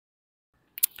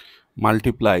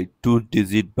multiply 2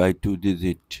 digit by 2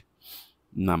 digit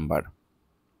number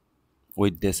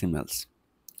with decimals.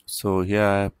 So here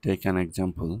I have taken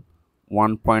example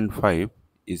 1.5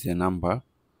 is a number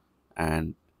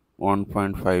and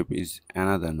 1.5 is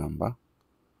another number.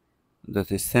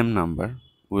 That is same number.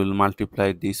 We will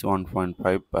multiply this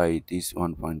 1.5 by this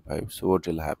 1.5. So what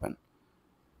will happen?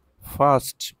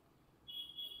 First,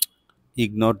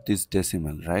 ignore this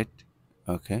decimal, right?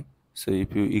 Okay. So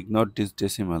if you ignore this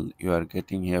decimal, you are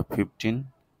getting here 15,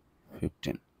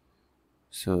 15.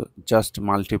 So just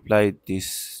multiply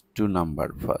these two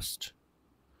number first,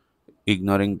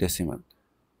 ignoring decimal.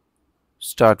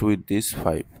 Start with this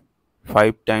 5.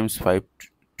 5 times 5,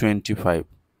 25.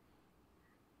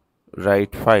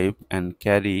 Write 5 and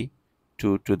carry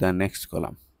 2 to the next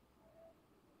column.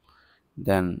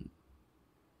 Then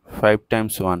 5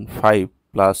 times 1, 5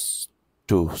 plus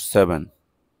 2, 7.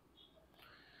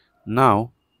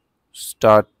 Now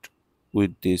start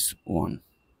with this 1.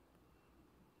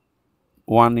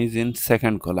 1 is in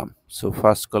second column. So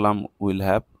first column will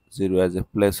have 0 as a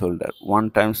placeholder.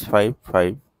 1 times 5,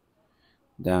 5.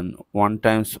 Then 1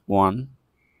 times 1,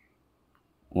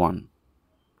 1.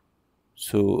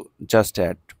 So just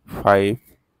add 5,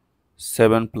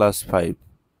 7 plus 5,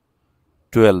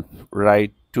 12.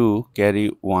 Write 2,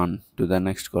 carry 1 to the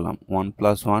next column. 1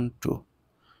 plus 1, 2.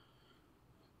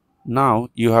 Now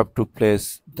you have to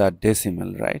place the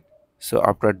decimal, right? So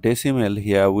after decimal,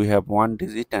 here we have 1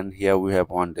 digit and here we have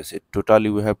 1 digit.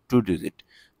 Totally we have 2 digit.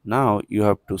 Now you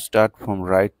have to start from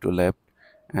right to left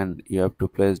and you have to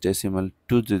place decimal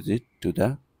 2 digit to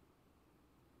the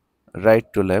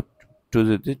right to left,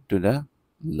 2 digit to the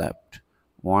left.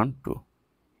 1, 2.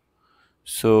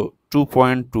 So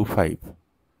 2.25.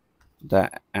 The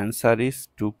answer is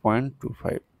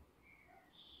 2.25.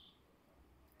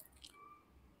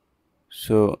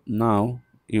 So now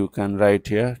you can write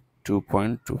here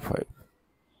 2.25.